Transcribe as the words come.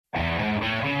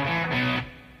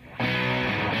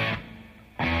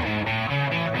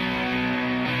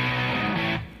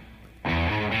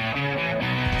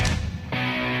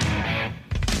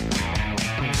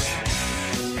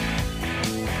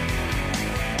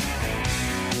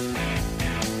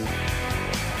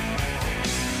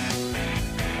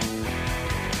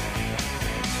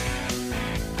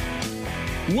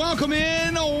Welcome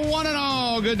in, one and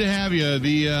all. Good to have you.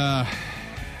 The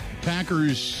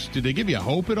Packers, did they give you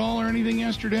hope at all or anything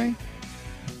yesterday?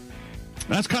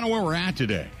 That's kind of where we're at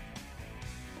today.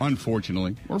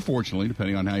 Unfortunately, or fortunately,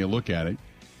 depending on how you look at it.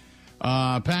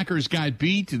 Packers got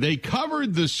beat. They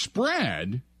covered the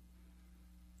spread.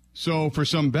 So for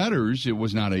some bettors, it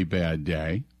was not a bad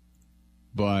day.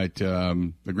 But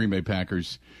the Green Bay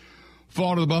Packers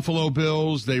fall to the Buffalo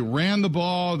Bills. They ran the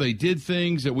ball. They did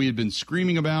things that we had been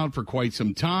screaming about for quite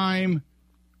some time.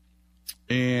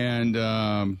 And,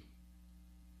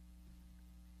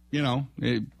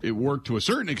 it worked to a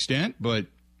certain extent, but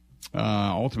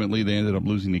ultimately they ended up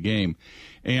losing the game.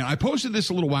 And I posted this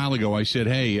a little while ago. I said,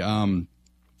 hey,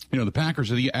 the Packers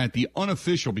are at the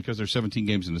unofficial, because there's 17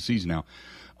 games in the season now,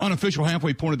 unofficial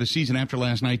halfway point of the season after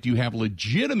last night. Do you have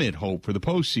legitimate hope for the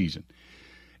postseason?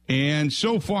 And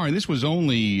so far, and this was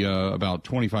only about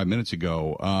 25 minutes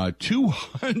ago,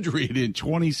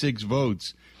 226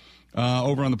 votes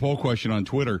over on the poll question on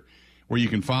Twitter, where you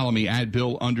can follow me at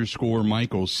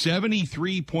Bill_Michael.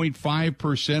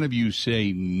 73.5% of you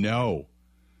say no.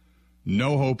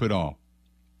 No hope at all.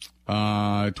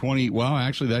 Actually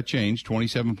that changed.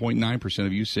 27.9%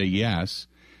 of you say yes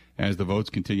as the votes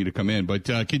continue to come in. But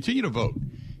continue to vote.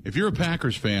 If you're a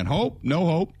Packers fan, hope, no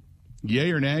hope,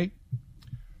 yay or nay,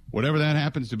 whatever that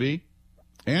happens to be.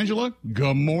 Angela,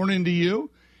 good morning to you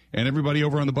and everybody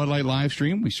over on the Bud Light live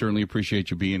stream. We certainly appreciate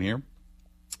you being here.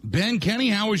 Ben,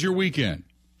 Kenny, how was your weekend?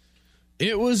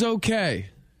 It was okay,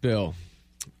 Bill.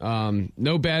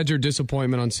 No Badger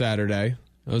disappointment on Saturday.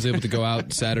 I was able to go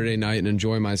out Saturday night and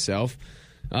enjoy myself.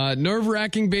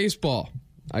 Nerve-wracking baseball.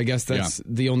 I guess that's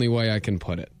the only way I can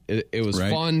put it. It was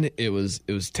fun. It was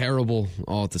terrible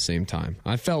all at the same time.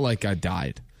 I felt like I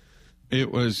died.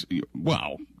 It was,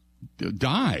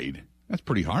 died? That's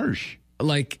pretty harsh.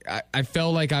 Like, I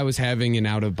felt like I was having an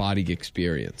out-of-body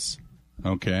experience.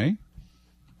 Okay.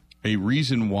 A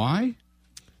reason why?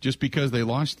 Just because they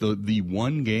lost the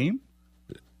one game?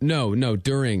 No,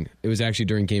 it was actually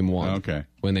during game one. Okay.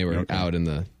 When they were out in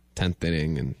the 10th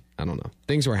inning, and I don't know.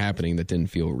 Things were happening that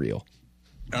didn't feel real.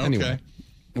 Okay. Anyway.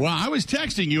 Well, I was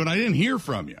texting you, and I didn't hear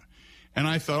from you. And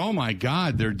I thought, oh, my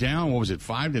God, they're down,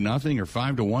 5-0 or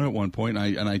 5-1 at one point,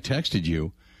 and I texted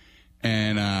you,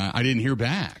 and I didn't hear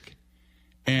back.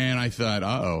 And I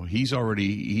thought, he's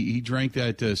already, he drank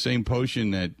that same potion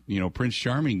that, Prince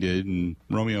Charming did in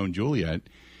Romeo and Juliet.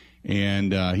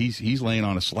 And he's laying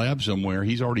on a slab somewhere.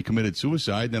 He's already committed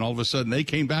suicide. Then all of a sudden they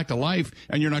came back to life,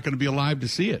 and you're not going to be alive to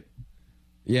see it.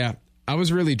 Yeah, I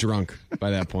was really drunk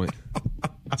by that point.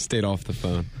 I stayed off the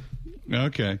phone.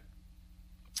 Okay.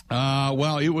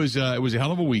 Well, it was a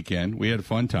hell of a weekend. We had a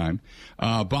fun time.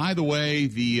 By the way,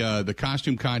 the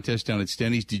costume contest down at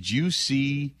Stenny's, did you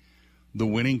see the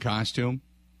winning costume?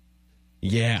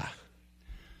 Yeah.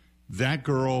 That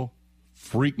girl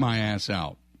freaked my ass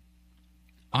out.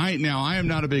 I am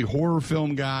not a big horror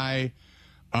film guy.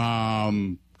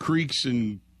 Creaks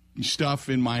and stuff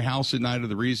in my house at night are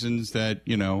the reasons that,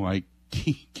 I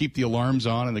keep the alarms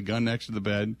on and the gun next to the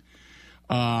bed.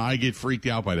 I get freaked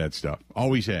out by that stuff.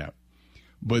 Always have.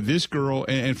 But this girl,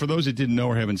 and for those that didn't know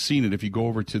or haven't seen it, if you go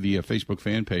over to the Facebook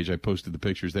fan page, I posted the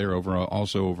pictures there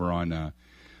also over on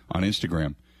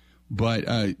Instagram. But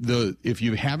if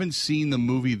you haven't seen the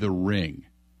movie The Ring,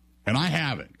 and I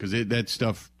haven't, because that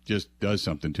stuff just does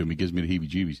something to me, gives me the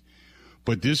heebie-jeebies.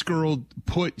 But this girl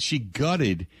she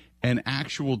gutted an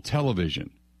actual television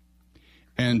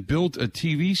and built a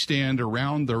TV stand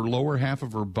around the lower half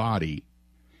of her body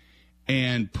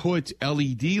and put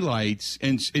LED lights,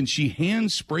 and she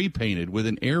hand spray painted with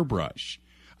an airbrush.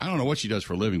 I don't know what she does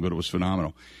for a living, but it was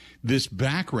phenomenal. This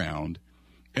background,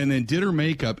 and then did her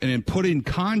makeup, and then put in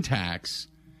contacts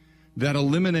that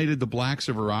eliminated the blacks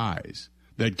of her eyes,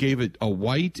 that gave it a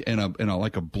white and a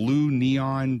like a blue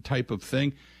neon type of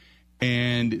thing.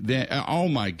 And then, oh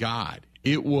my God,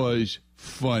 it was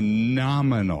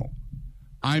phenomenal.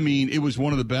 I mean, it was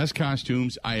one of the best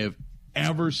costumes I have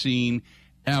ever seen,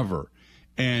 ever.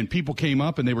 And people came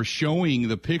up and they were showing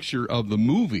the picture of the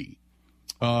movie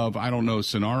of, I don't know,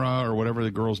 Sonara or whatever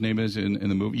the girl's name is in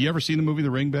the movie. You ever seen the movie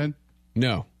The Ring, Ben?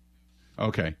 No.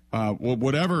 Okay.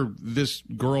 Whatever this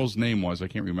girl's name was, I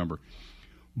can't remember.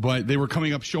 But they were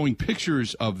coming up showing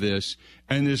pictures of this,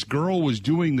 and this girl was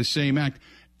doing the same act,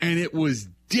 and it was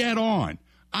dead on.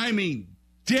 I mean,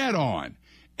 dead on.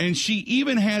 And she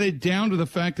even had it down to the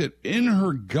fact that in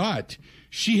her gut,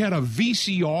 she had a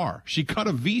VCR. She cut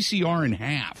a VCR in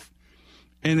half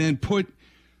and then put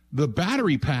the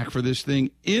battery pack for this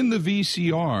thing in the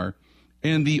VCR,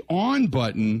 and the on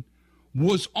button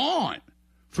was on.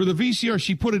 For the VCR,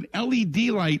 she put an LED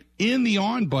light in the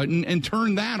on button and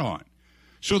turned that on.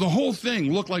 So the whole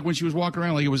thing looked like when she was walking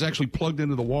around, like it was actually plugged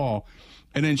into the wall.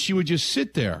 And then she would just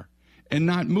sit there and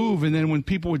not move. And then when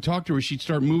people would talk to her, she'd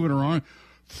start moving her arm.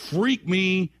 Freak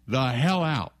me the hell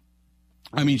out.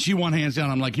 I mean, she won hands down.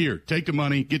 I'm like, here, take the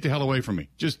money. Get the hell away from me.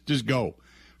 Just go.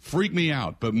 Freak me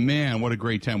out. But, man, what a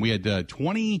great time. We had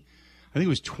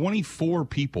 24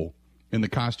 people in the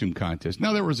costume contest.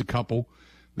 Now, there was a couple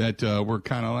that were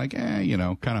kind of like,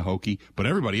 kind of hokey. But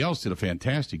everybody else did a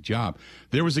fantastic job.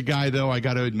 There was a guy, though, I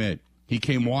got to admit, he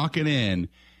came walking in,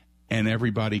 and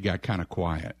everybody got kind of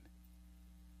quiet.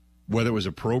 Whether it was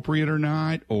appropriate or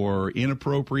not, or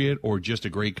inappropriate, or just a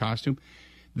great costume,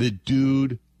 the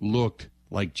dude looked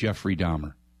like Jeffrey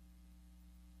Dahmer.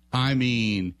 I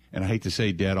mean, and I hate to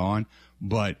say dead on,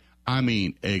 but I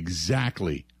mean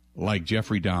exactly like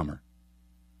Jeffrey Dahmer.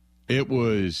 It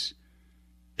was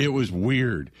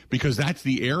weird because that's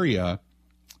the area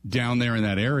down there in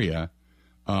that area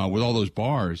with all those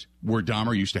bars where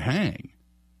Dahmer used to hang.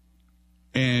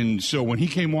 And so when he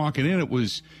came walking in,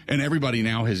 and everybody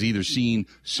now has either seen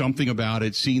something about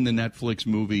it, seen the Netflix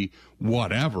movie,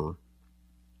 whatever,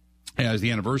 as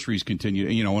the anniversaries continue,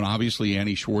 and obviously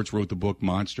Annie Schwartz wrote the book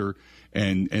Monster,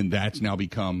 and that's now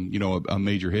become, a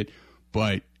major hit.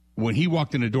 But when he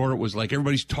walked in the door, it was like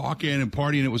everybody's talking and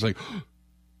partying. It was like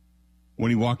when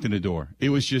he walked in the door, it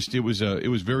was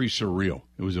very surreal.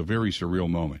 It was a very surreal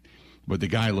moment. But the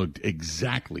guy looked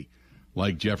exactly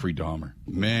like Jeffrey Dahmer.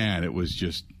 Man, it was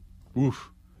just, oof.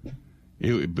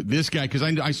 But this guy,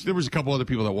 because there was a couple other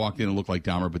people that walked in and looked like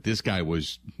Dahmer, but this guy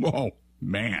was, whoa,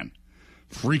 man,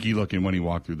 freaky looking when he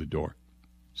walked through the door.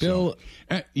 Bill,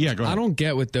 yeah, go ahead. I don't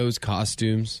get with those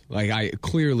costumes. Like,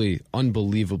 clearly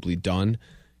unbelievably done.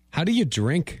 How do you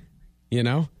drink?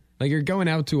 Like, you're going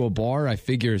out to a bar, I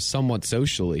figure, somewhat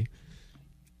socially.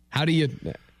 How do you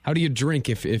drink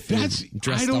if you're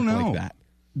dressed up like that?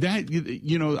 I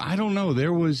don't know.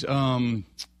 There was one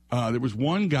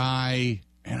guy,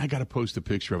 and I got to post a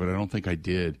picture of it. I don't think I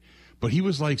did, but he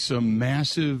was like some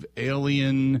massive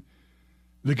alien.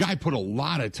 The guy put a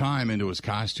lot of time into his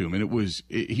costume, and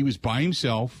he was by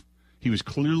himself. He was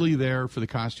clearly there for the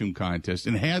costume contest,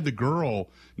 and had the girl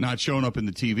not shown up in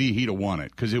the TV, he'd have won it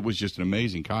because it was just an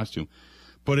amazing costume.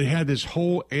 But it had this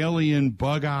whole alien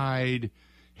bug-eyed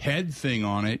head thing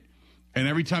on it. And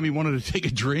every time he wanted to take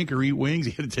a drink or eat wings,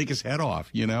 he had to take his head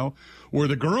off, Where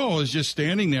the girl is just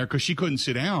standing there because she couldn't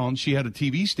sit down. She had a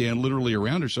TV stand literally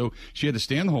around her, so she had to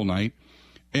stand the whole night.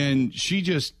 And she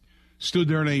just stood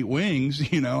there and ate wings,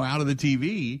 out of the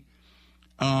TV.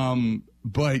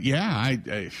 But, yeah,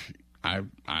 I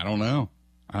don't know.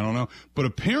 I don't know. But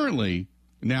apparently,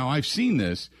 now I've seen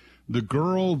this, the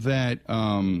girl that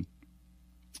won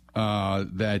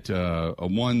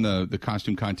the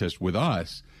costume contest with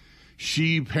us,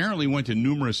 she apparently went to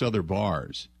numerous other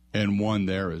bars and won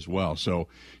there as well. So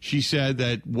she said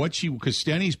that because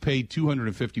Stenny's paid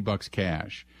 $250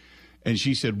 cash, and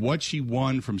she said what she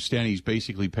won from Stenny's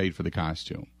basically paid for the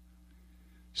costume.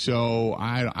 So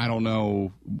I don't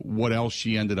know what else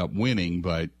she ended up winning,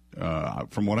 but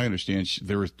from what I understand,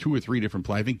 there were 2 or 3 different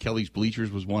places. I think Kelly's Bleachers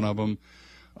was one of them,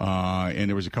 and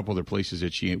there was a couple other places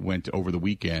that she went over the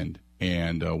weekend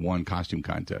and won costume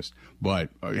contest.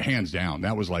 But hands down,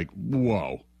 that was like,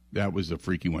 whoa, that was a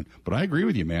freaky one. But I agree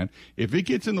with you, man. If it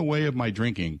gets in the way of my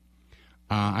drinking,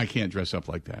 I can't dress up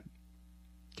like that.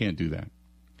 Can't do that.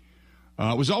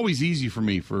 It was always easy for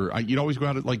me. You'd always go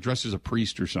out like dressed as a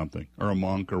priest or something, or a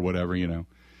monk or whatever,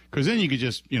 Because then you could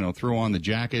just, throw on the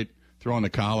jacket, throw on the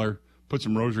collar, put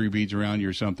some rosary beads around you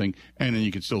or something, and then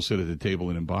you could still sit at the table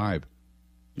and imbibe.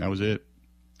 That was it.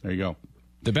 There you go.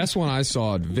 The best one I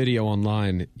saw, video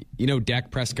online, Dak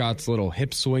Prescott's little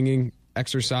hip swinging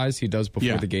exercise he does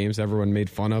before the games everyone made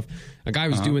fun of. A guy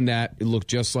was doing that. It looked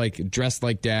dressed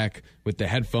like Dak with the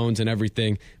headphones and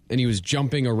everything, and he was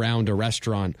jumping around a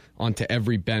restaurant onto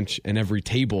every bench and every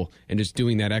table and just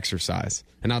doing that exercise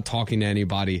and not talking to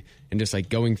anybody and just like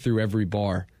going through every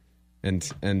bar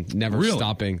and never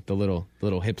stopping the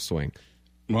little hip swing.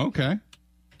 Well, okay.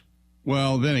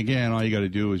 Well, then again, all you got to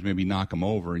do is maybe knock him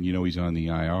over, and he's on the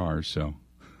IR, so.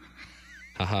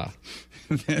 Haha.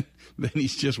 then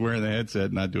he's just wearing the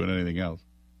headset, not doing anything else.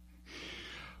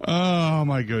 Oh,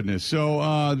 my goodness.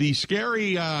 So the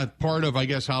scary part of, I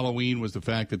guess, Halloween was the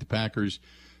fact that the Packers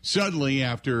suddenly,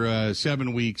 after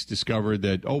 7 weeks, discovered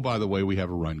that, oh, by the way, we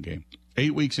have a run game.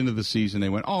 8 weeks into the season, they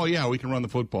went, oh, yeah, we can run the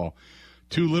football.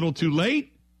 Too little, too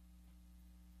late?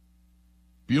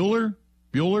 Bueller?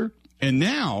 And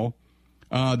now,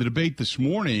 the debate this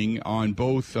morning on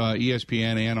both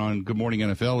ESPN and on Good Morning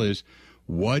NFL is,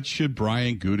 what should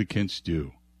Brian Gutekunst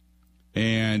do?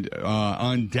 And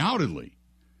undoubtedly,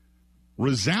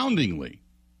 resoundingly,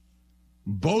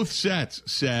 Both sets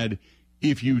said,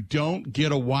 if you don't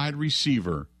get a wide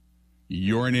receiver,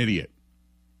 you're an idiot.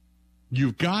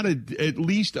 You've got at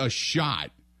least a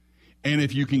shot. And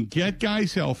if you can get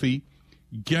guys healthy,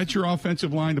 get your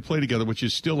offensive line to play together, which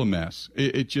is still a mess.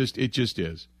 It just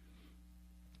is.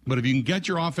 But if you can get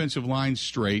your offensive line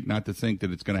straight, not to think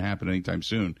that it's going to happen anytime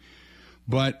soon,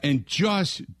 and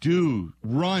just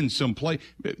run some play.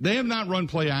 They have not run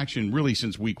play action really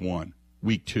since week 1,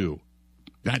 week 2.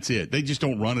 That's it. They just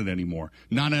don't run it anymore.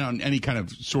 Not on any kind of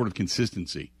sort of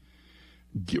consistency.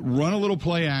 Run a little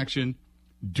play action.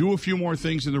 Do a few more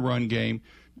things in the run game.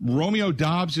 Romeo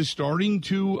Doubs is starting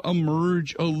to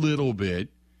emerge a little bit.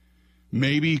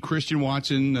 Maybe Christian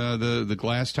Watson, the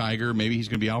glass tiger, maybe he's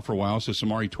going to be out for a while, so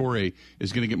Samori Toure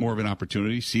is going to get more of an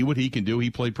opportunity. See what he can do. He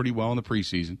played pretty well in the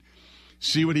preseason.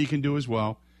 See what he can do as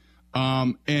well.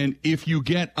 And if you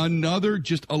get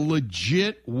just a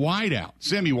legit wideout,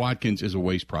 Sammy Watkins is a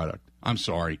waste product. I'm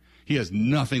sorry. He has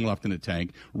nothing left in the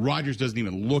tank. Rodgers doesn't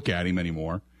even look at him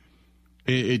anymore.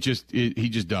 He just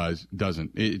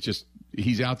doesn't.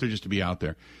 He's out there just to be out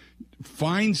there.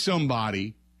 Find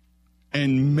somebody,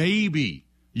 and maybe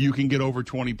you can get over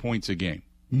 20 points a game.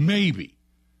 Maybe.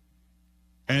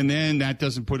 And then that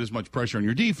doesn't put as much pressure on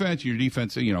your defense. Your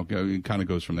defense, it kind of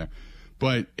goes from there.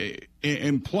 But,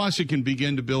 and plus it can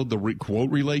begin to build the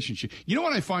quote relationship. You know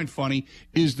what I find funny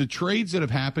is the trades that have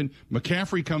happened.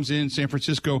 McCaffrey comes in, San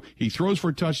Francisco, he throws for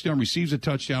a touchdown, receives a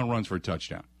touchdown, runs for a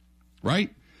touchdown.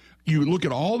 Right? You look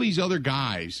at all these other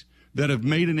guys that have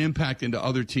made an impact into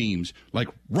other teams, like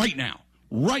right now.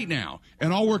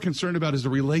 And all we're concerned about is the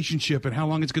relationship and how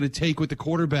long it's going to take with the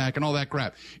quarterback and all that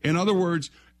crap. In other words,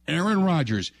 Aaron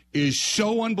Rodgers is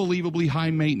so unbelievably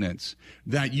high maintenance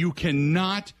that you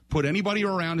cannot put anybody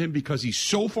around him because he's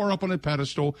so far up on a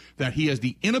pedestal that he has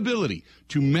the inability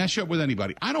to mesh up with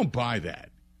anybody. I don't buy that.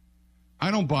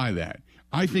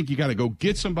 I think you got to go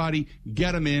get somebody,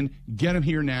 get him in, get him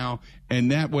here now,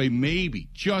 and that way maybe,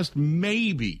 just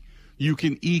maybe, you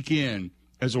can eke in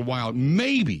as a wild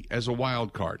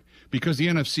card, because the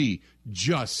NFC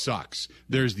just sucks.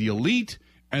 There's the elite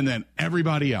and then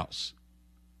everybody else.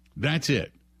 That's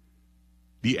it.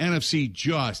 The NFC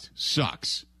just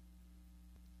sucks.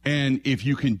 And if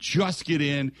you can just get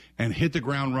in and hit the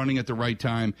ground running at the right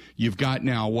time, you've got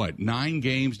now, 9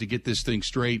 games to get this thing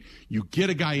straight. You get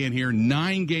a guy in here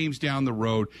 9 games down the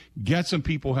road, get some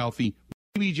people healthy,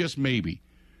 maybe, just maybe,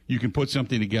 you can put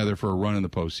something together for a run in the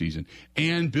postseason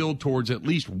and build towards at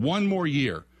least one more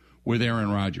year with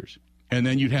Aaron Rodgers. And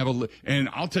then you'd have and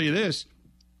I'll tell you this,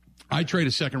 I trade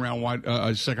a second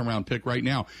round pick right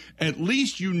now. At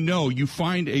least you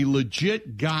find a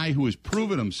legit guy who has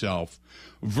proven himself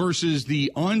versus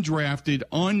the undrafted,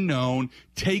 unknown,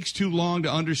 takes too long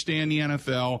to understand the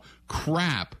NFL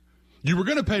crap. You were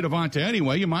going to pay Devonta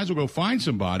anyway. You might as well go find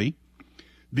somebody.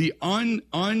 The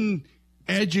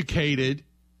uneducated,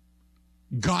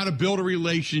 got to build a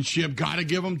relationship, got to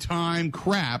give them time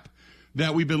crap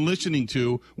that we've been listening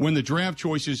to when the draft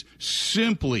choices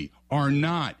simply are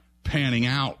not panning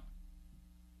out.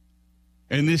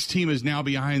 And this team is now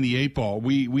behind the 8 ball.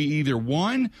 We either,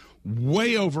 1,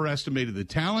 way overestimated the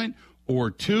talent, or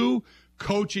 2,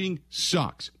 coaching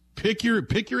sucks. Pick your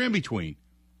in between.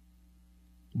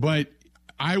 But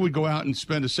I would go out and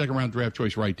spend a second round draft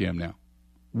choice right damn now.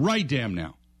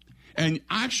 And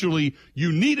actually,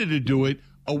 you needed to do it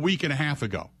a week and a half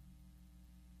ago.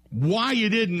 Why you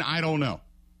didn't, I don't know.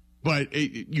 But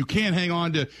you can't hang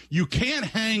on to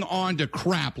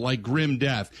crap like grim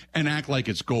death and act like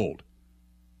it's gold.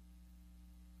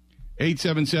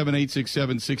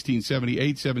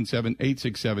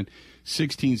 877-867-1670,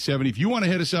 877-867-1670. If you want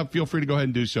to hit us up, feel free to go ahead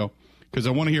and do so, because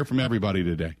I want to hear from everybody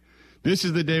today. This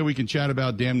is the day we can chat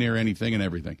about damn near anything and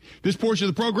everything. This portion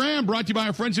of the program brought to you by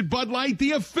our friends at Bud Light,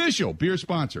 the official beer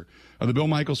sponsor of the Bill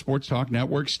Michaels Sports Talk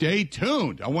Network. Stay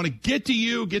tuned. I want to get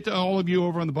to all of you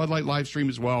over on the Bud Light live stream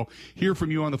as well. Hear from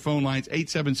you on the phone lines,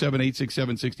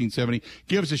 877-867-1670.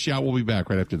 Give us a shout. We'll be back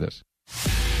right after this.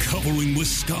 Covering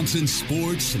Wisconsin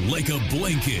sports like a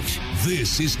blanket.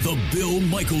 This is the Bill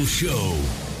Michaels Show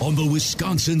on the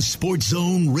Wisconsin Sports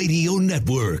Zone Radio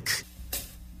Network.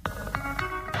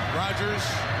 Rodgers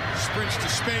sprints to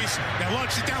space, now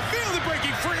launches it downfield and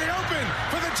breaking free and open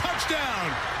for the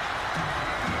touchdown.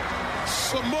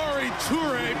 Samori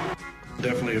Toure.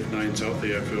 Definitely, if Nine's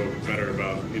healthy, I feel better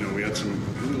about, we had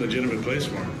some legitimate plays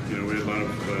for him. We had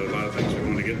a lot of things we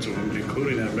wanted to get to him,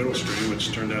 including that middle stream,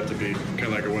 which turned out to be kind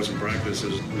of like it was in practice.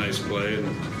 It was a nice play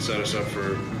and set us up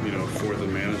for, 4th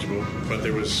and manageable. But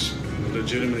there was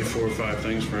legitimately 4 or 5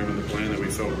 things for him in the plan that we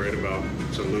felt great about.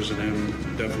 So losing him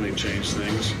definitely changed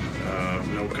things.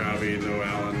 No Kavi, no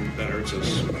Allen, that hurts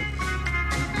us.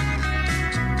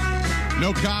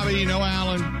 No Covey, no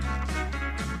Allen.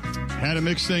 Had to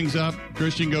mix things up.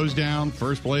 Christian goes down.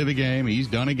 First play of the game. He's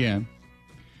done again.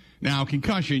 Now,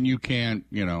 concussion, you can't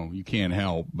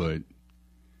help, but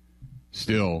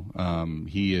still,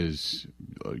 he is,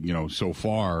 so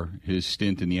far, his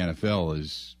stint in the NFL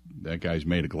is, that guy's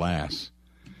made of glass.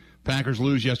 Packers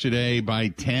lose yesterday by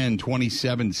 10,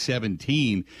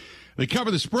 27-17. They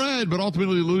cover the spread, but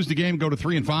ultimately lose the game, go to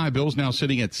 3-5. Bills now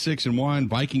sitting at 6-1.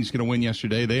 Vikings going to win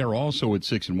yesterday. They are also at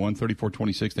 6-1,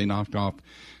 34-26. They knocked off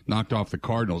the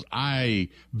Cardinals.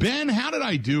 Ben, how did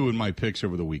I do in my picks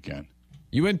over the weekend?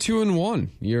 You went 2-1.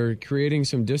 You're creating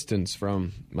some distance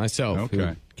from myself,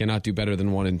 who cannot do better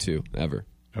than 1 and 2 ever.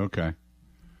 Okay.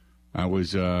 I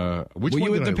was. Which one you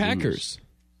did with the I Packers? Lose?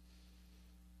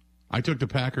 I took the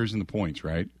Packers and the points,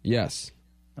 right? Yes.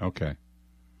 Okay.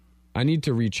 I need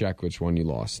to recheck which one you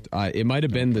lost. It might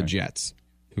have been the Jets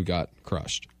who got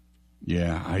crushed.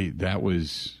 Yeah, that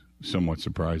was somewhat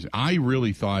surprising. I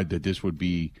really thought that this would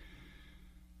be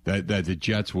that the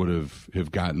Jets would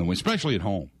have gotten the win, especially at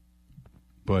home.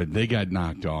 But they got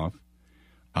knocked off.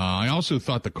 I also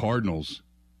thought the Cardinals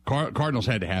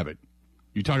had to have it.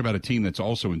 You talk about a team that's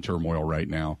also in turmoil right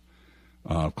now.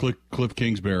 Cliff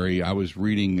Kingsbury, I was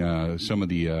reading some of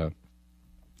the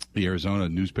Arizona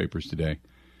newspapers today,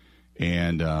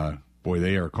 and boy,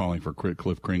 they are calling for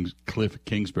Cliff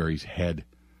Kingsbury's head.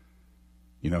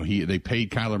 They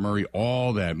paid Kyler Murray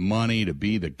all that money to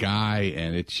be the guy,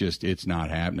 and it's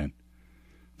not happening.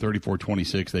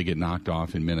 34-26, they get knocked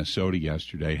off in Minnesota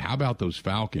yesterday. How about those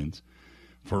Falcons?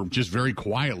 For just very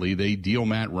quietly, they deal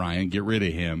Matt Ryan, get rid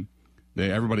of him.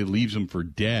 Everybody leaves them for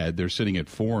dead. They're sitting at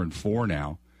 4-4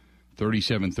 now,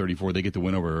 37-34. They get the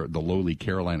win over the lowly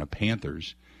Carolina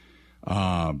Panthers.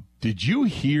 Did you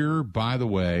hear, by the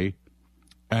way,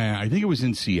 I think it was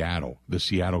in Seattle, the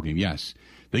Seattle game. Yes,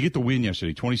 they get the win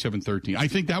yesterday, 27-13. I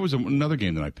think that was another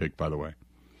game that I picked, by the way.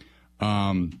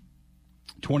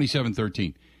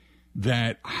 27-13.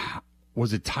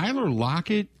 Was it Tyler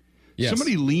Lockett? Yes.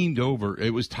 Somebody leaned over.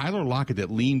 It was Tyler Lockett that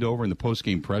leaned over in the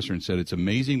postgame presser and said, it's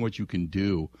amazing what you can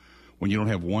do when you don't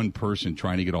have one person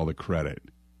trying to get all the credit.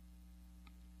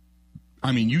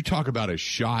 I mean, you talk about a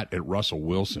shot at Russell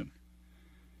Wilson.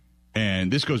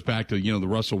 And this goes back to, the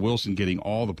Russell Wilson getting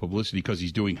all the publicity because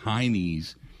he's doing high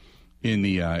knees in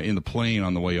the plane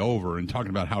on the way over and talking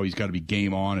about how he's got to be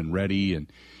game on and ready.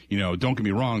 And, don't get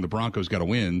me wrong, the Broncos got to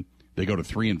win. They go to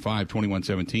 3-5,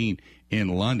 21-17 in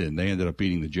London. They ended up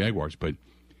beating the Jaguars. But,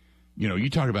 you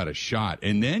talk about a shot.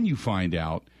 And then you find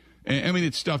out,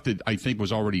 it's stuff that I think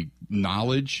was already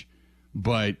knowledge,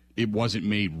 but it wasn't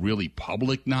made really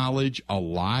public knowledge a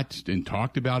lot and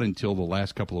talked about until the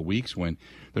last couple of weeks when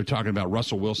they're talking about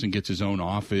Russell Wilson gets his own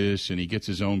office and he gets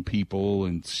his own people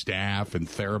and staff and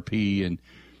therapy. And,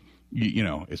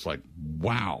 it's like,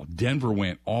 wow, Denver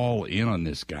went all in on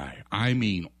this guy. I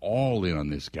mean, all in on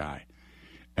this guy.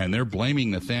 And they're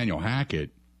blaming Nathaniel Hackett,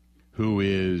 who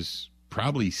is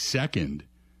probably second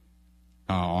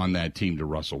on that team to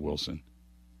Russell Wilson,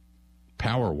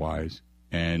 power-wise.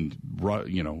 And,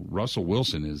 Russell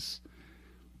Wilson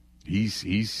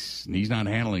he's not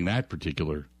handling that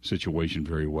particular situation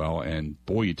very well. And,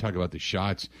 boy, you talk about the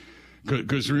shots.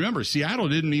 Because, remember, Seattle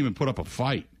didn't even put up a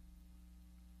fight.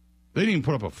 They didn't even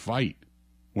put up a fight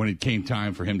when it came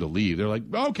time for him to leave. They're like,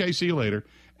 okay, see you later.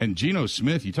 And Geno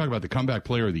Smith, you talk about the comeback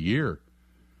player of the year.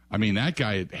 I mean, that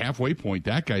guy at halfway point,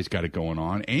 that guy's got it going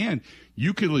on. And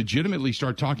you could legitimately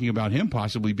start talking about him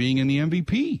possibly being in the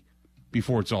MVP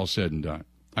before it's all said and done.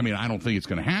 I mean, I don't think it's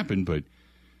going to happen, but,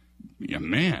 yeah,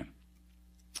 man,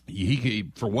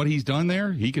 for what he's done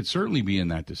there, he could certainly be in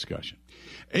that discussion.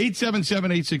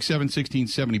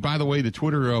 877-867-1670. By the way, the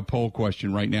Twitter poll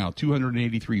question right now,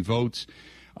 283 votes.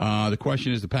 The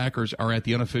question is, the Packers are at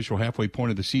the unofficial halfway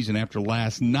point of the season after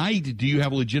last night. Do you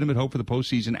have a legitimate hope for the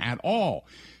postseason at all?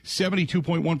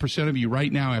 72.1% of you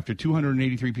right now, after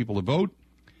 283 people to vote,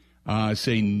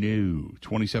 say no.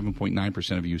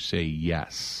 27.9% of you say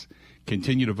yes.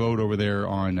 Continue to vote over there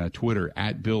on Twitter,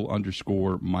 at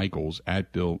Bill_Michaels,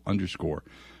 at Bill_Michaels.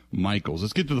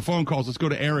 Let's get to the phone calls. Let's go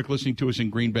to Eric listening to us in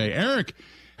Green Bay. Eric,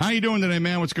 how you doing today,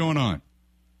 man? What's going on?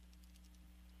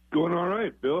 Going all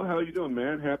right, Bill. How you doing,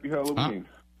 man? Happy Halloween.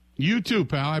 You too,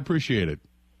 pal. I appreciate it.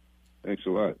 Thanks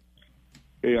a lot.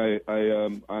 Hey,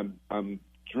 I'm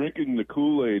drinking the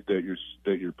Kool-Aid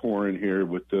that you're pouring here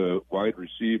with the wide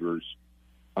receivers.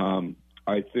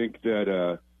 I think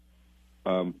that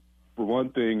for one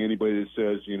thing, anybody that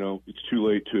says it's too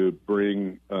late to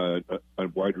bring a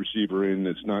wide receiver in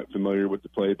that's not familiar with the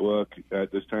playbook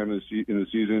at this time of in the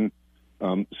season,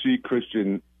 see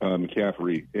Christian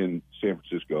McCaffrey in San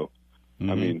Francisco. Mm-hmm.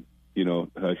 I mean,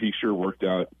 he sure worked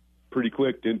out pretty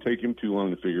quick. Didn't take him too long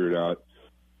to figure it out.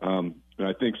 And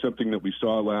I think something that we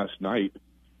saw last night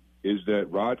is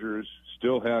that Rodgers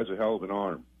still has a hell of an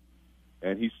arm,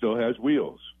 and he still has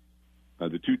wheels.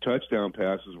 The 2 touchdown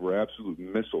passes were absolute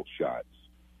missile shots.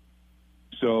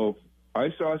 So I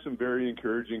saw some very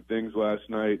encouraging things last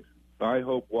night. I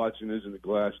hope Watson isn't a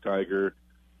glass tiger.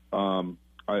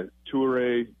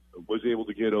 Toure was able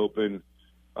to get open.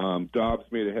 Dobbs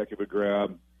made a heck of a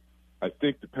grab. I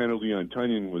think the penalty on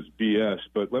Tunyon was BS,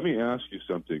 but let me ask you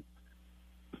something.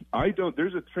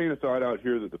 There's a train of thought out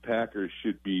here that the Packers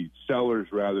should be sellers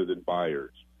rather than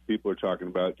buyers. People are talking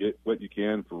about get what you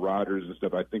can for Rodgers and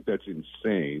stuff. I think that's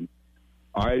insane.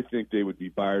 I think they would be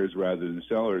buyers rather than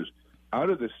sellers. Out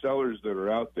of the sellers that are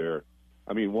out there,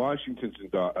 I mean, Washington's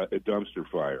a dumpster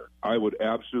fire. I would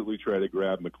absolutely try to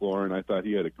grab McLaurin. I thought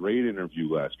he had a great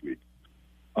interview last week.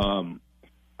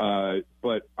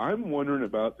 But I'm wondering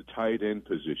about the tight end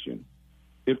position.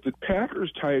 If the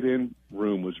Packers tight end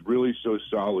room was really so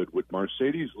solid, would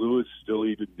Mercedes Lewis still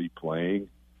even be playing?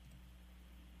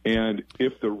 And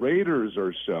if the Raiders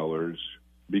are sellers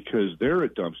because they're a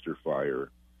dumpster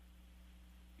fire,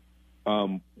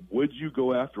 would you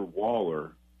go after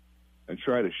Waller and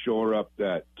try to shore up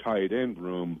that tight end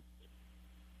room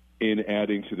in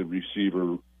adding to the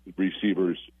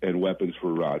receivers and weapons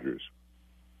for Rodgers?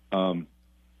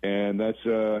 And that's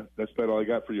about all I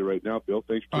got for you right now, Bill.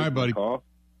 Thanks for taking the call.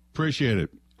 Appreciate it.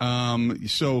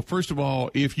 So first of all,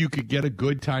 if you could get a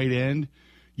good tight end,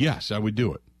 yes, I would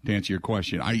do it. To answer your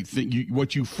question, I think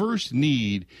what you first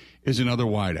need is another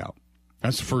wideout.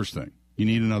 That's the first thing. You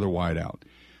need another wideout.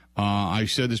 I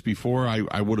said this before.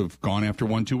 I would have gone after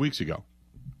one 2 weeks ago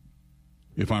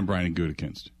if I'm Brian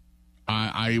Gutekunst.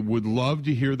 I would love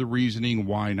to hear the reasoning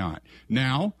why not.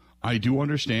 Now, I do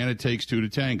understand it takes 2 to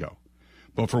tango.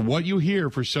 But for what you hear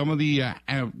for some of the,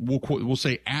 we'll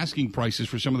say asking prices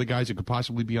for some of the guys that could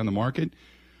possibly be on the market,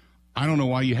 I don't know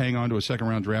why you hang on to a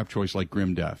second-round draft choice like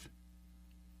Grim Death.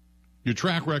 Your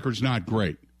track record's not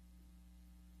great.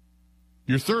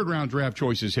 Your third-round draft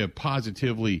choices have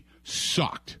positively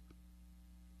sucked.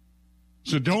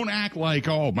 So don't act like,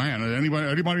 oh, man,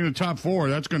 anybody in the top 4,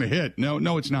 that's going to hit.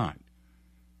 No, it's not.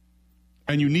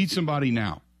 And you need somebody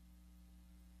now.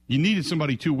 You needed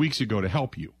somebody 2 weeks ago to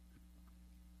help you,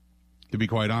 to be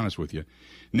quite honest with you.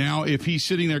 Now, if he's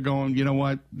sitting there going, you know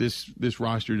what, this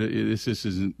roster, this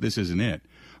isn't it.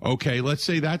 Okay, let's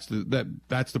say that's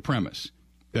the premise,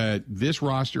 that this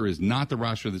roster is not the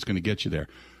roster that's going to get you there.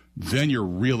 Then you're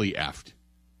really effed,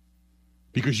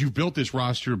 because you've built this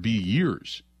roster to be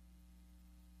years,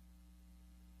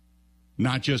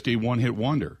 not just a one-hit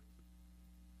wonder.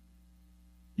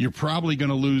 You're probably going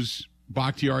to lose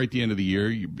Bakhtiari at the end of the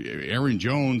year. Aaron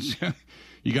Jones,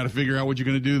 you got to figure out what you're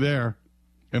going to do there.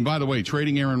 And by the way,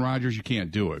 trading Aaron Rodgers, you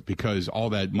can't do it because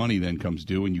all that money then comes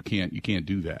due, and you can't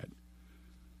do that.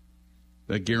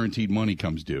 That guaranteed money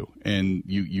comes due, and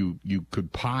you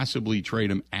could possibly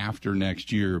trade him after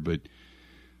next year,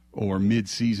 or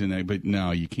mid-season, but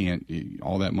no, you can't.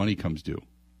 All that money comes due,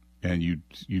 and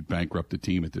you'd bankrupt the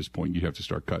team at this point. You'd have to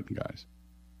start cutting guys.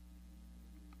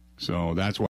 So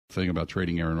that's why the thing about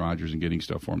trading Aaron Rodgers and getting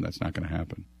stuff for him, that's not going to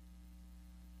happen.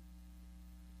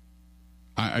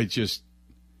 I just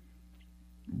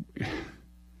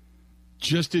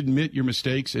admit your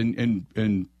mistakes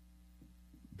and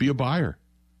be a buyer.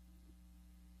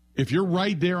 If you're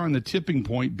right there on the tipping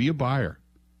point, be a buyer.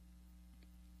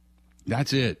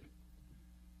 That's it.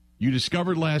 You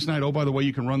discovered last night, oh, by the way,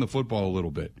 you can run the football a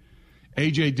little bit.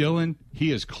 A.J. Dillon,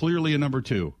 he is clearly a number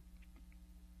 2.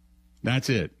 That's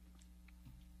it.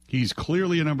 He's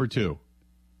clearly a number 2.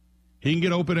 He can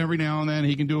get open every now and then.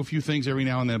 He can do a few things every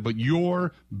now and then. But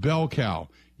your bell cow,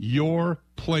 your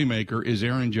playmaker is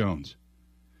Aaron Jones.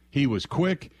 He was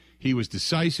quick. He was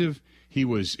decisive. He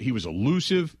was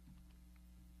elusive.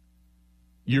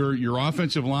 Your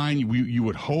offensive line, you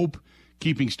would hope,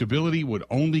 keeping stability, would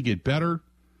only get better.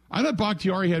 I thought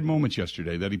Bakhtiari had moments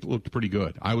yesterday that he looked pretty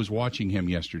good. I was watching him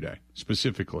yesterday,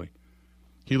 specifically.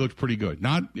 He looked pretty good.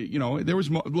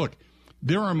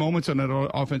 There are moments on that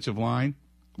offensive line,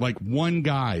 like one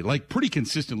guy, like pretty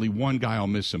consistently one guy will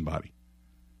miss somebody.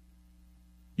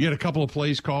 You had a couple of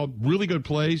plays called, really good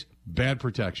plays, bad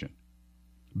protection.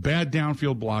 Bad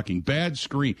downfield blocking, bad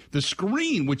screen. The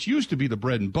screen, which used to be the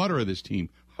bread and butter of this team.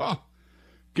 Oh,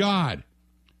 God.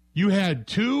 You had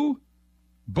 2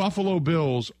 Buffalo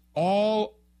Bills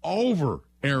all over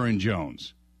Aaron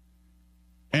Jones.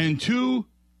 And 2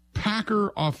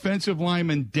 Packer offensive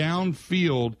linemen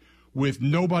downfield with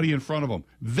nobody in front of them.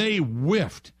 They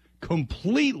whiffed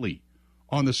completely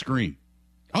on the screen.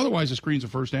 Otherwise, the screen's a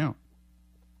first down.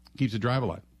 Keeps the drive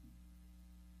alive.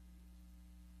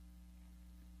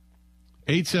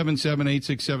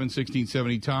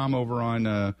 877-867-1670. Tom over on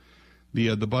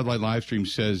the Bud Light live stream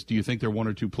says, do you think they're one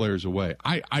or two players away?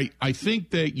 I think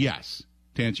that yes,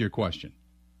 to answer your question.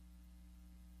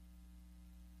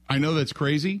 I know that's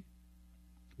crazy,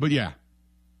 but yeah.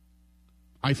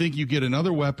 I think you get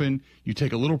another weapon, you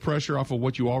take a little pressure off of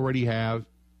what you already have,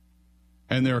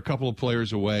 and they're a couple of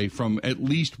players away from at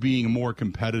least being more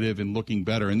competitive and looking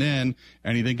better, and then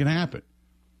anything can happen.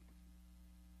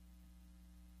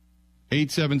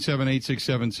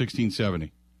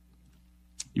 877-867-1670.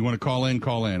 You want to call in,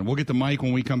 call in. We'll get to Mike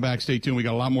when we come back. Stay tuned. We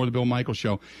got a lot more of the Bill Michaels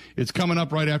Show. It's coming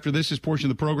up right after this portion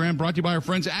of the program, brought to you by our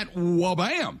friends at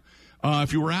Wabam.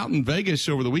 If you were out in Vegas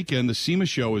over the weekend, the SEMA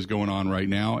show is going on right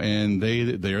now, and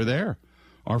they're there.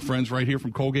 Our friends right here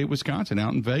from Colgate, Wisconsin,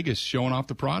 out in Vegas, showing off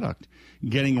the product,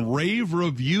 getting rave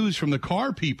reviews from the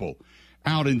car people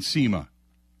out in SEMA,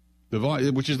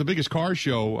 which is the biggest car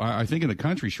show, I think, in the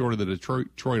country, short of the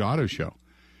Detroit Auto Show.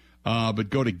 But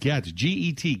go to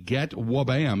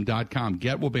getwabam.com.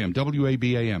 Getwabam,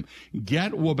 W-A-B-A-M.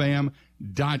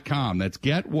 Getwabam.com. That's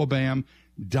getwabam.com.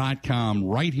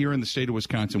 Right here in the state of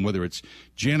Wisconsin, whether it's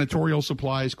janitorial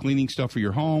supplies, cleaning stuff for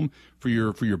your home, for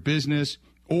your business,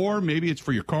 or maybe it's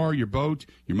for your car, your boat,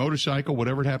 your motorcycle,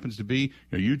 whatever it happens to be,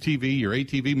 your UTV, your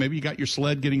ATV. Maybe you got your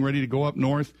sled getting ready to go up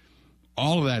north.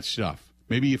 All of that stuff.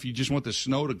 Maybe if you just want the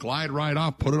snow to glide right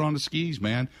off, put it on the skis,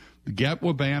 man.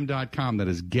 Getwabam.com. That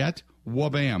is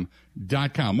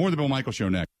getwabam.com. More of the Bill Michaels Show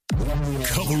next.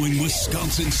 Covering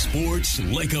Wisconsin sports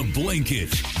like a blanket.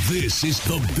 This is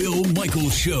the Bill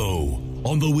Michaels Show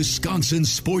on the Wisconsin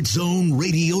Sports Zone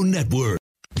Radio Network.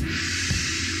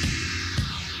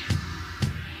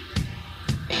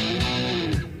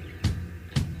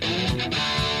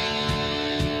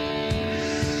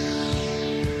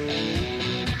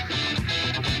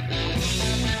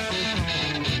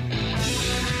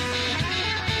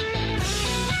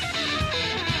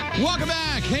 Welcome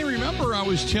back. Hey, remember I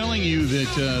was telling you that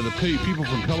the people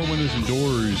from Pella Windows and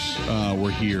Doors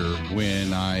were here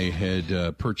when I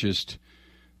had purchased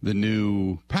the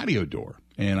new patio door,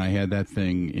 and I had that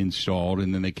thing installed,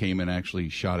 and then they came and actually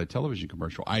shot a television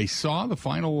commercial. I saw the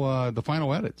final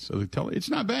edits of the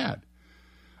it's not bad.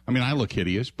 I mean, I look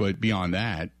hideous, but beyond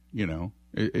that,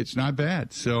 it's not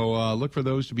bad. So look for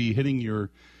those to be hitting your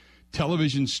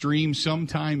television stream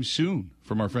sometime soon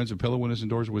from our friends at Pella Windows and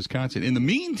Doors of Wisconsin. In the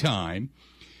meantime,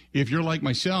 if you're like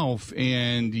myself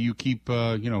and you keep,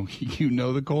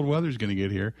 the cold weather's going to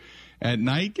get here at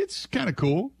night, it's kind of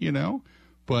cool,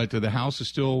 but the house is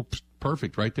still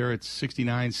perfect right there at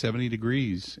 69, 70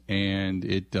 degrees, and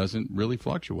it doesn't really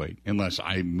fluctuate unless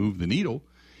I move the needle.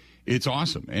 It's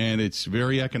awesome, and it's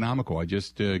very economical. I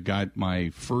just got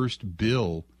my first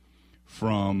bill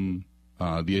from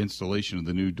the installation of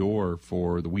the new door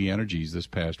for the We Energies this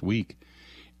past week,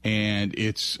 and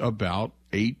it's about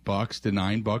 $8 to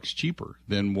 $9 cheaper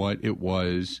than what it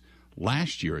was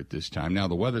last year at this time. Now,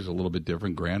 the weather's a little bit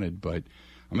different, granted, but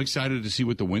I'm excited to see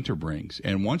what the winter brings.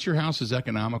 And once your house is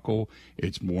economical,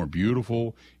 it's more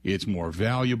beautiful, it's more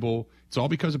valuable. It's all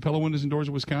because of Pella Windows and Doors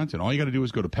of Wisconsin. All you got to do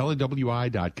is go to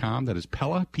PellaWI.com. That is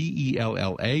Pella,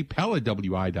 P-E-L-L-A,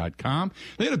 PellaWI.com.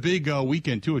 They had a big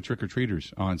weekend, too, of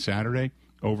trick-or-treaters on Saturday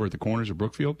over at the corners of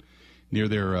Brookfield near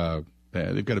their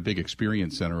they've got a big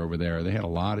experience center over there. They had a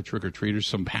lot of trick-or-treaters,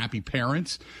 some happy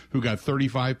parents who got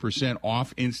 35%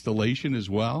 off installation as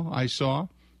well, I saw.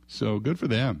 So good for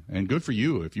them, and good for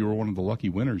you if you were one of the lucky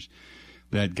winners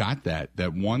that got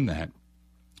that won that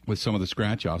with some of the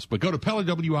scratch-offs. But go to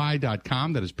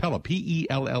PellaWI.com. That is Pella,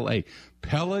 P-E-L-L-A,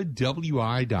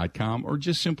 PellaWI.com, or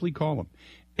just simply call them,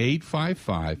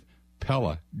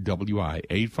 855-PELLA-WI,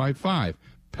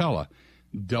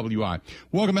 855-PELLA-WI.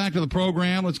 Welcome back to the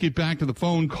program. Let's get back to the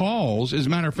phone calls. As a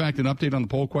matter of fact, an update on the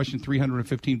poll question,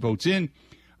 315 votes in.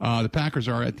 The Packers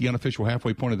are at the unofficial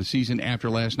halfway point of the season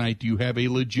after last night. Do you have a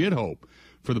legit hope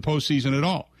for the postseason at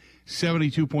all?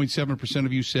 72.7%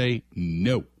 of you say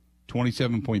no.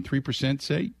 27.3%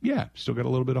 say, yeah, still got a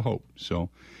little bit of hope. So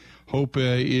hope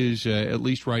is, at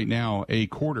least right now, a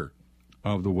quarter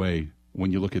of the way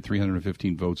when you look at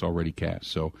 315 votes already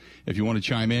cast. So if you want to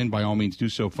chime in, by all means do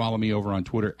so. Follow me over on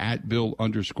Twitter at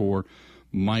Bill_Michaels.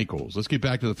 Let's get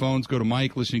back to the phones. Go to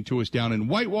Mike, listening to us down in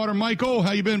Whitewater. Michael,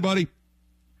 how you been, buddy?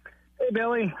 Hey,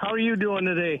 Billy. How are you doing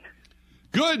today?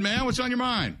 Good, man. What's on your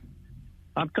mind?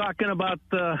 I'm talking about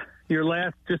your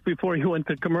last, just before you went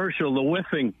to commercial, the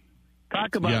whiffing.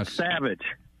 Talk about savage.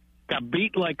 Got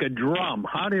beat like a drum.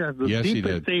 How does the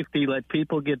deepest safety let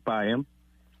people get by him?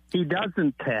 He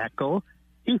doesn't tackle.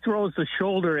 He throws the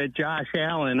shoulder at Josh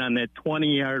Allen on that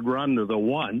 20-yard run to the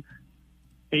one.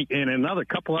 And another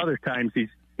couple other times he's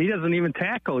He doesn't even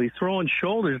tackle. He's throwing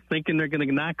shoulders thinking they're going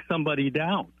to knock somebody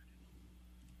down.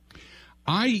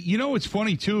 It's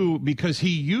funny, too, because he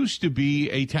used to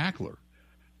be a tackler.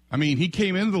 I mean, he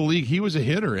came into the league, he was a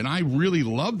hitter, and I really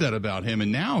loved that about him.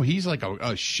 And now he's like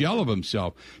a shell of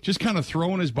himself, just kind of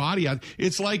throwing his body out.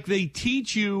 It's like they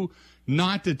teach you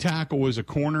not to tackle as a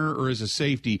corner or as a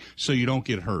safety so you don't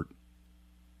get hurt.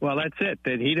 Well, that's it.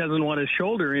 That he doesn't want a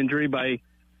shoulder injury by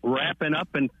wrapping up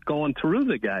and going through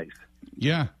the guys.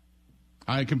 Yeah,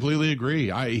 I completely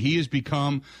agree. He has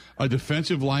become a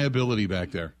defensive liability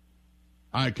back there.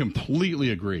 I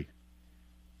completely agree.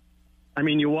 I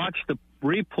mean, you watch the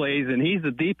replays, and he's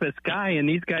the deepest guy, and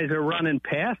these guys are running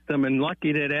past him, and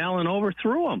lucky that Allen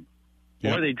overthrew him.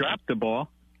 Yep. Or they dropped the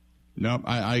ball. No,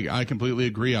 I completely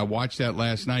agree. I watched that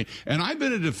last night, and I've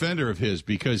been a defender of his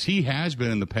because he has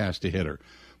been in the past a hitter.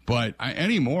 But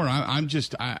anymore,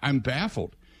 I'm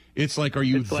baffled. It's like, are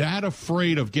you that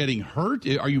afraid of getting hurt?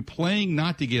 Are you playing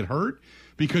not to get hurt?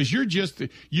 Because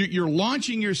you're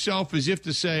launching yourself as if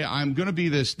to say, I'm going to be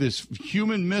this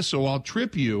human missile. I'll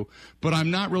trip you, but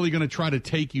I'm not really going to try to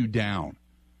take you down.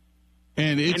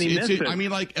 And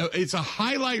it's a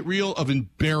highlight reel of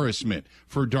embarrassment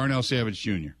for Darnell Savage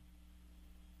Jr.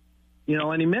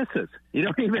 And he misses. You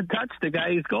don't even touch the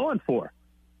guy he's going for.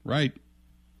 Right.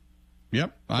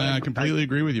 Yep. I completely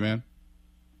agree with you, man.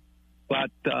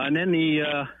 But and then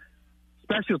the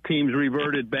special teams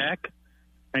reverted back.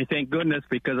 And thank goodness,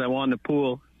 because I won the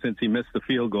pool since he missed the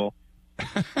field goal.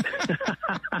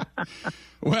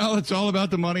 Well, it's all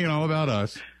about the money and all about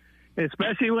us.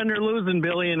 Especially when they're losing,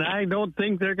 Billy, and I don't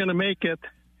think they're going to make it.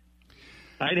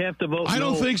 I'd have to vote I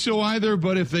don't think so either,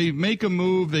 but if they make a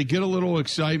move, they get a little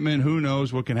excitement, who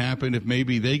knows what can happen. If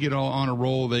maybe they get all on a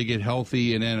roll, they get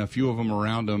healthy, and then a few of them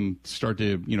around them start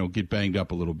to, get banged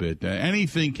up a little bit.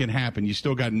 Anything can happen. You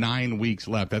still got 9 weeks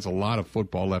left. That's a lot of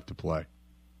football left to play.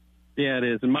 Yeah, it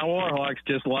is. And my Warhawks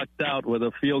just lucked out with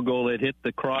a field goal that hit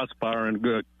the crossbar and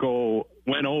went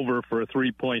over for a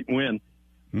 3-point win.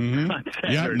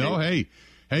 Mm-hmm. Yeah, no, hey,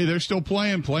 they're still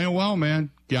playing well, man.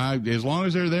 Yeah, as long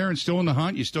as they're there and still in the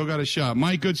hunt, you still got a shot.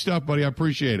 Mike, good stuff, buddy. I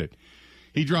appreciate it.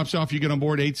 He drops off. You get on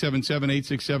board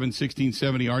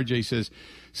 877-867-1670. RJ says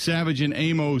Savage and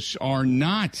Amos are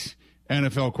not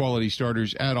NFL quality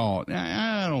starters at all.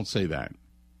 I don't say that.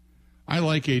 I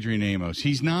like Adrian Amos.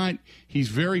 He's not. He's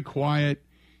very quiet.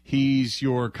 He's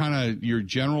your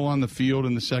general on the field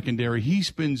in the secondary.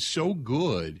 He's been so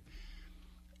good,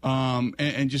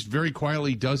 and just very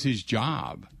quietly does his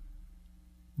job.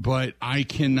 But I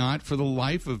cannot, for the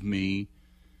life of me.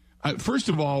 First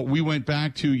of all, we went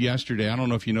back to yesterday. I don't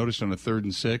know if you noticed on a 3rd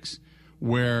and 6,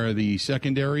 where the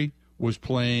secondary was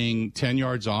playing 10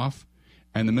 yards off,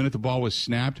 and the minute the ball was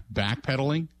snapped,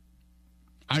 backpedaling.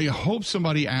 I hope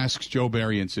somebody asks Joe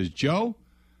Barry and says, Joe,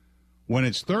 when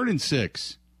it's 3rd and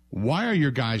 6, why are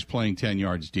your guys playing 10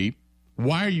 yards deep?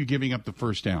 Why are you giving up the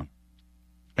first down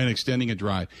and extending a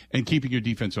drive and keeping your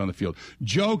defense on the field?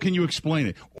 Joe, can you explain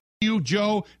it? Do you,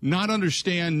 Joe, not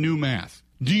understand new math?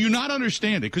 Do you not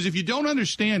understand it? Because if you don't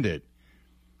understand it,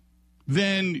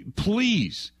 then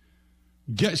please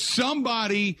get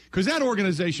somebody, because that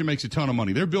organization makes a ton of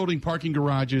money. They're building parking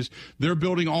garages. They're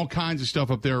building all kinds of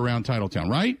stuff up there around Titletown,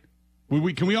 right?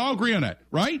 Can we all agree on that,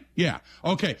 right? Yeah.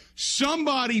 Okay.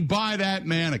 Somebody buy that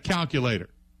man a calculator.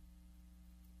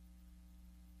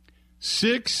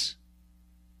 6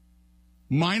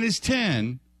 minus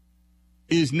 10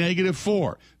 is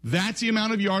 -4. That's the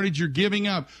amount of yardage you're giving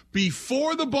up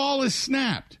before the ball is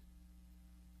snapped.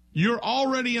 You're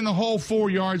already in the hole 4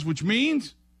 yards, which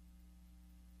means,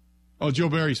 Joe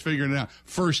Barry's figuring it out.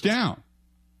 First down.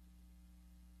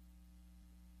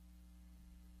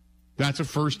 That's a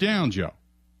first down, Joe.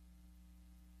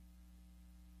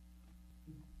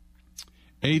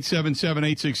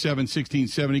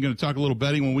 877-867-1670. Going to talk a little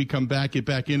betting when we come back. Get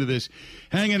back into this.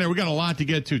 Hang in there. We got a lot to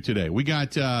get to today. We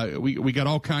got we got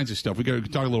all kinds of stuff. We got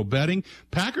to talk a little betting.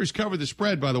 Packers covered the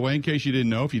spread, by the way, in case you didn't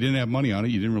know. If you didn't have money on it,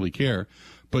 you didn't really care.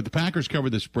 But the Packers covered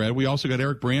the spread. We also got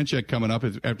Eric Branchek coming up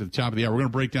after the top of the hour. We're going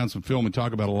to break down some film and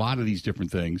talk about a lot of these different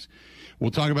things.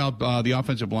 We'll talk about the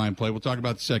offensive line play. We'll talk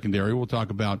about the secondary. We'll talk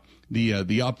about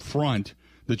the up front,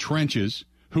 the trenches,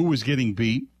 who was getting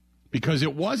beat. Because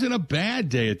it wasn't a bad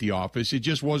day at the office. It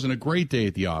just wasn't a great day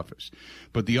at the office.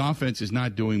 But the offense is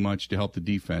not doing much to help the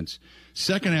defense.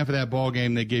 Second half of that ball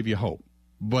game, they gave you hope.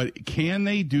 But can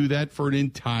they do that for an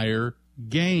entire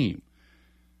game?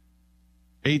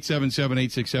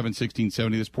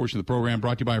 877-867-1670. This portion of the program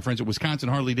brought to you by our friends at Wisconsin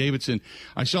Harley-Davidson.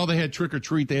 I saw they had Trick or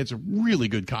Treat. They had some really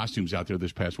good costumes out there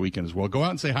this past weekend as well. Go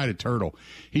out and say hi to Turtle.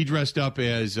 He dressed up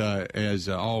as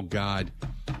oh, God.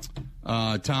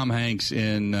 Tom Hanks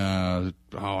in,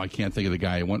 I can't think of the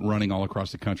guy. He went running all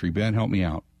across the country. Ben, help me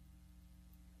out.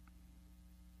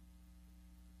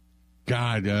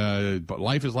 God, but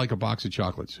life is like a box of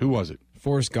chocolates. Who was it?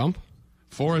 Forrest Gump?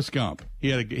 Forrest Gump.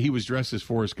 He was dressed as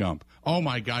Forrest Gump. Oh,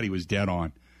 my God, he was dead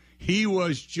on. He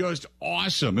was just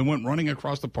awesome and went running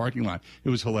across the parking lot.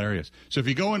 It was hilarious. So if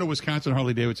you go into Wisconsin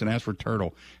Harley-Davidson, ask for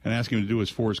Turtle and ask him to do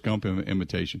his Forrest Gump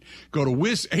imitation. Go to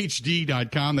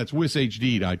wishd.com. That's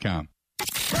wishd.com.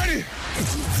 Ready?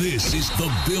 This is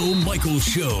the Bill Michaels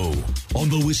Show on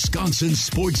the Wisconsin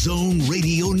Sports Zone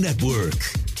Radio Network.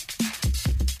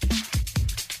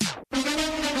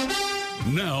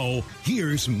 Now,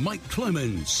 here's Mike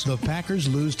Clemens. The Packers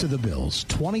lose to the Bills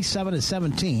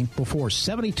 27-17 before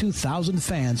 72,000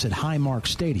 fans at Highmark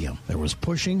Stadium. There was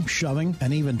pushing, shoving,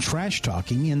 and even trash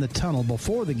talking in the tunnel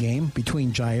before the game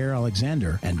between Jair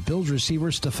Alexander and Bills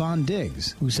receiver Stephon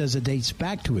Diggs, who says it dates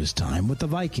back to his time with the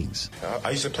Vikings.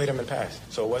 I used to play them in the past,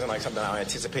 so it wasn't like something I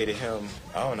anticipated him,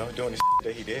 doing the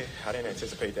that he did. I didn't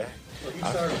anticipate that. Well, he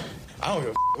started. I don't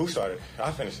give a who started. I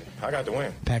finished it. I got the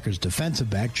win. Packers defensive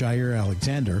back Jair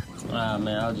Alexander. Man,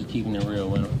 I was just keeping it real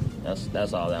with him.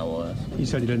 That's all that was. He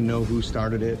said he didn't know who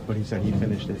started it, but he said he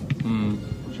finished it.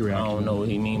 What's your reaction? I don't know what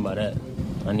he mean by that.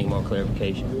 I need more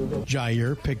clarification.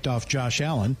 Jair picked off Josh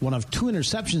Allen, one of 2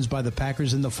 interceptions by the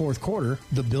Packers in the fourth quarter.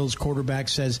 The Bills quarterback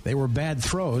says they were bad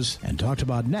throws and talked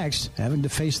about next having to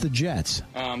face the Jets.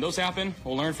 Those happen.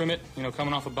 We'll learn from it.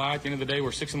 Coming off a bye, at the end of the day, we're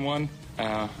 6-1.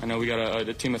 I know we got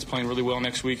a team that's playing really well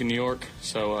next week in New York.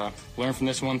 So learn from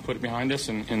this one, put it behind us,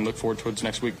 and look forward towards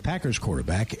next week. Packers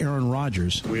quarterback Aaron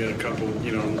Rodgers. We had a couple,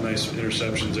 nice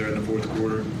interceptions there in the fourth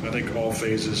quarter. I think all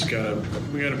phases we got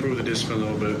to improve the discipline a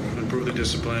little bit, improve the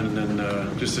discipline, and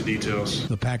then just the details.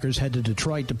 The Packers head to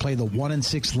Detroit to play the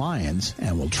 1-6 Lions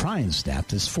and will try and snap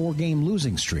this 4-game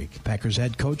losing streak. Packers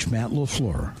head coach Matt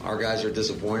LaFleur. Our guys are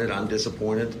disappointed. I'm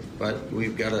disappointed, but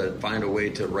we've got to find a way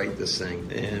to right this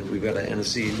thing, and we've got an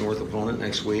NFC North opponent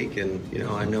next week, and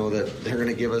I know that they're going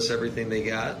to give us everything they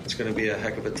got. It's going to be a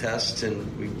heck of a test,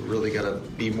 and we really got to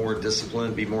be more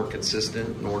disciplined, be more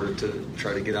consistent in order to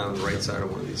try to get on the right side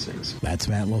of one of these things. That's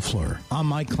Matt LaFleur. I'm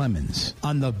Mike Clemens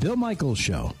on the Bill Michaels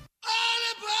Show.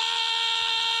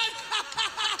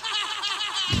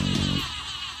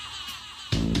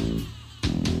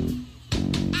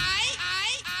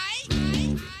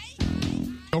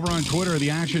 Over on Twitter, the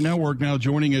Action Network now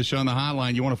joining us on the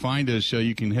hotline. You want to find us,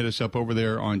 you can hit us up over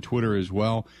there on Twitter as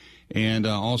well. And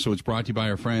also, it's brought to you by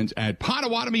our friends at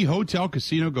Potawatomi Hotel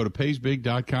Casino. Go to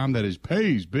paysbig.com. That is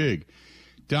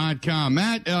paysbig.com.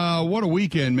 Matt, what a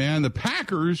weekend, man. The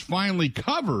Packers finally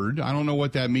covered. I don't know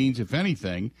what that means, if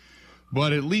anything,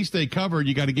 but at least they covered.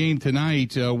 You got a game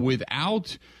tonight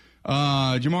without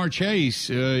Jamar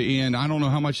Chase, and I don't know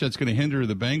how much that's going to hinder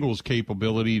the Bengals'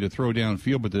 capability to throw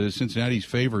downfield, but the Cincinnati's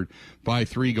favored by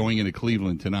 3 going into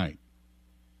Cleveland tonight.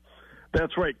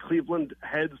 That's right. Cleveland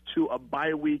heads to a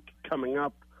bye week coming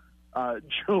up.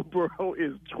 Joe Burrow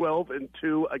is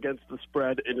 12-2 against the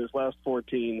spread in his last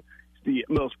 14. He's the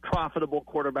most profitable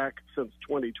quarterback since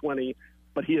 2020,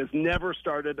 but he has never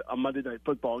started a Monday Night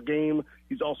Football game.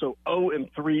 He's also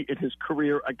 0-3 in his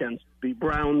career against the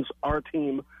Browns. Our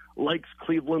team likes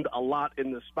Cleveland a lot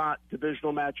in the spot.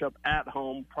 Divisional matchup at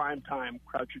home, primetime.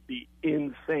 Crowd should be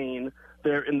insane.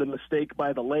 They're in the Mistake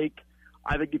by the Lake.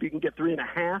 I think if you can get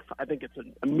 3.5, I think it's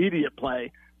an immediate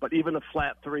play. But even a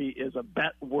flat 3 is a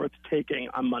bet worth taking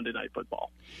on Monday Night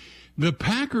Football. The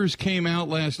Packers came out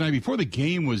last night before the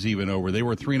game was even over. They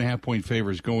were 3.5-point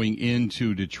favorites going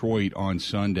into Detroit on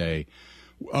Sunday,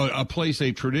 a place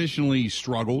they've traditionally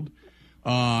struggled.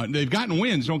 They've gotten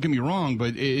wins, don't get me wrong,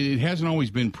 but it hasn't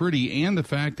always been pretty. And the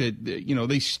fact that,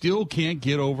 they still can't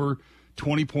get over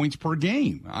 20 points per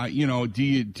game. Do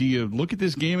you look at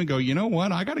this game and go, you know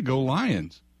what, I got to go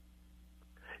Lions?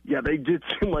 Yeah, they did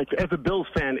seem like, as a Bills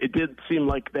fan, it did seem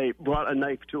like they brought a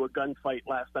knife to a gunfight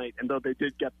last night. And though they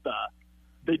did get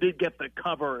the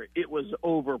cover, it was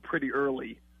over pretty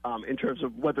early in terms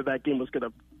of whether that game was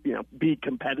going to, be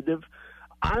competitive.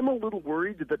 I'm a little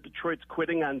worried that Detroit's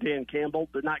quitting on Dan Campbell.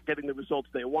 They're not getting the results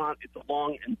they want. It's a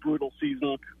long and brutal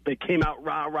season. They came out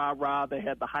rah, rah, rah. They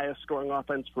had the highest scoring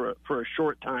offense for a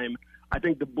short time. I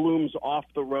think the bloom's off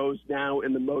the rose now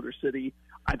in the Motor City.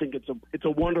 I think it's a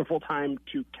wonderful time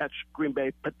to catch Green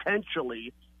Bay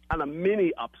potentially on a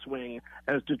mini upswing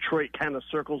as Detroit kind of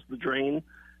circles the drain.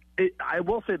 I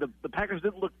will say the Packers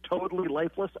didn't look totally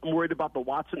lifeless. I'm worried about the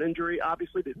Watson injury.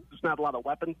 Obviously, there's not a lot of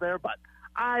weapons there, but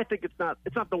I think it's not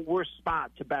the worst spot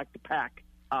to back the pack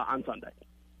on Sunday.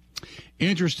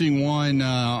 Interesting one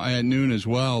at noon as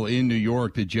well in New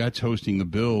York. The Jets hosting the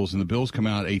Bills, and the Bills come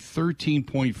out a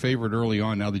 13-point favorite early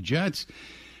on. Now, the Jets,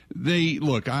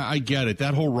 I get it.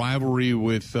 That whole rivalry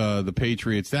with the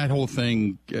Patriots, that whole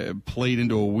thing played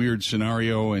into a weird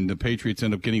scenario, and the Patriots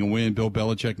end up getting a win. Bill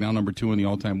Belichick now number 2 on the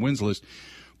all-time wins list.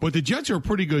 But the Jets are a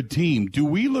pretty good team. Do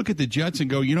we look at the Jets and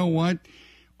go, you know what?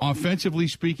 Offensively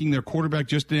speaking, their quarterback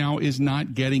just now is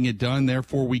not getting it done.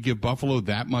 Therefore, we give Buffalo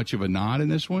that much of a nod in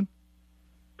this one?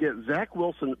 Yeah, Zach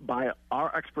Wilson, by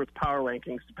our experts' power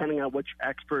rankings, depending on which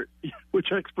expert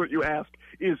you ask,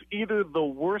 is either the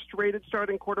worst-rated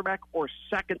starting quarterback or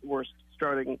second worst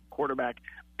starting quarterback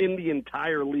in the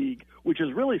entire league, which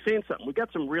is really saying something. We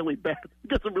got some really bad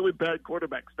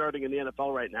quarterbacks starting in the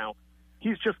NFL right now.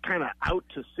 He's just kind of out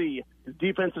to sea. His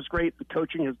defense is great. The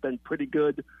coaching has been pretty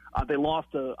good. They lost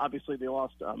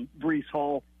Breece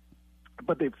Hall,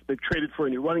 but they've traded for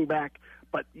a new running back.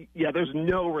 But, yeah, there's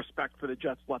no respect for the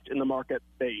Jets left in the market.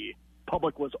 The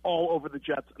public was all over the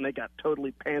Jets, and they got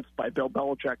totally pantsed by Bill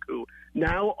Belichick, who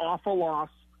now off a loss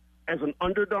as an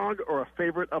underdog or a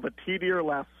favorite of a TD or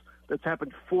less. That's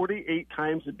happened 48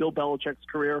 times in Bill Belichick's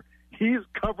career. He's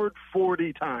covered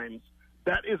 40 times.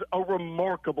 That is a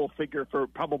remarkable figure for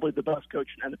probably the best coach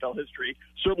in NFL history,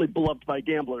 certainly beloved by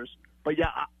gamblers. But, yeah,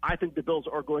 I think the Bills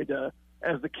are going to,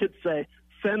 as the kids say,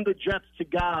 send the Jets to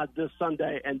God this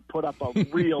Sunday and put up a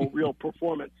real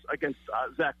performance against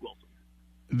Zach Wilson.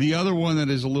 The other one that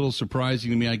is a little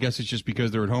surprising to me, I guess it's just because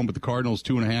they're at home, but the Cardinals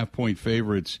 2.5-point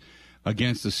favorites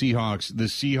against the Seahawks. The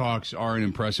Seahawks are an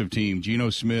impressive team. Geno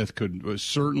Smith could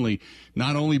certainly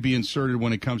not only be inserted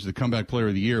when it comes to the comeback player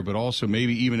of the year, but also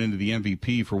maybe even into the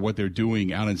MVP for what they're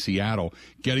doing out in Seattle,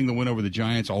 getting the win over the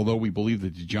Giants, although we believe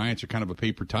that the Giants are kind of a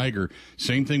paper tiger.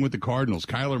 Same thing with the Cardinals.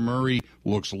 Kyler Murray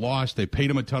looks lost. They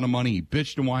paid him a ton of money. He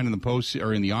bitched and whined in the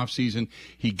offseason.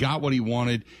 He got what he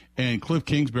wanted. And Cliff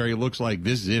Kingsbury looks like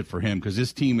this is it for him because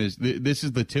this team this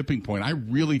is the tipping point. I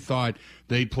really thought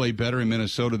they'd play better in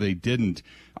Minnesota. They didn't.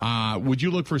 Would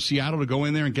you look for Seattle to go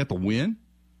in there and get the win?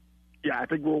 Yeah, I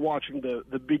think we're watching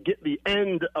the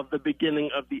end of the beginning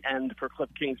of the end for Cliff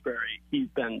Kingsbury. He's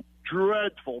been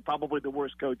dreadful, probably the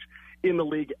worst coach in the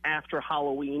league after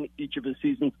Halloween each of his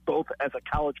seasons, both as a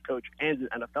college coach and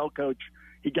an NFL coach.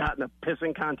 He got in a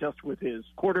pissing contest with his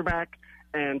quarterback,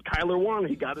 and Kyler won.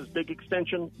 He got his big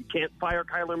extension. You can't fire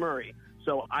Kyler Murray.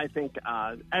 So I think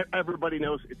everybody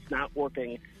knows it's not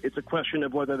working. It's a question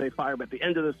of whether they fire him at the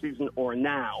end of the season or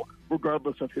now,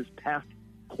 regardless of his past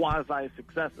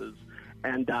quasi-successes.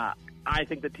 And I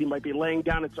think the team might be laying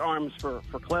down its arms for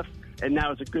Cliff, and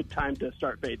now is a good time to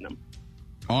start fading him.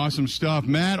 Awesome stuff.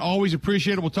 Matt, always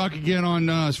appreciate it. We'll talk again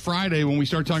on Friday when we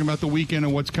start talking about the weekend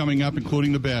and what's coming up,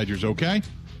 including the Badgers, okay?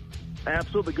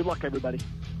 Absolutely. Good luck, everybody.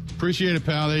 Appreciate it,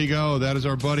 pal. There you go. That is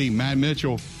our buddy, Matt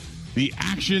Mitchell, the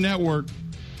Action Network,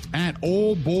 at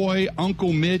Old Boy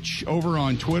Uncle Mitch over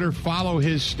on Twitter. Follow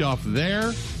his stuff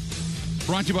there.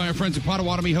 Brought to you by our friends at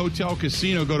Potawatomi Hotel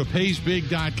Casino. Go to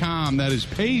PaysBig.com. That is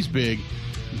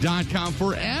PaysBig.com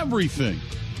for everything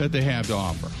that they have to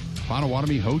offer.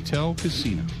 Potawatomi Hotel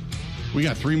Casino. We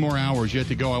got 3 more hours yet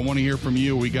to go. I want to hear from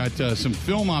you. We got some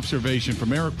film observation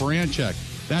from Eric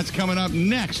Baranchek. That's coming up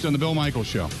next on The Bill Michaels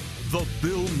Show. The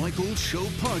Bill Michaels Show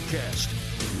podcast.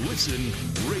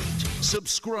 Listen, rate,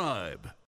 subscribe.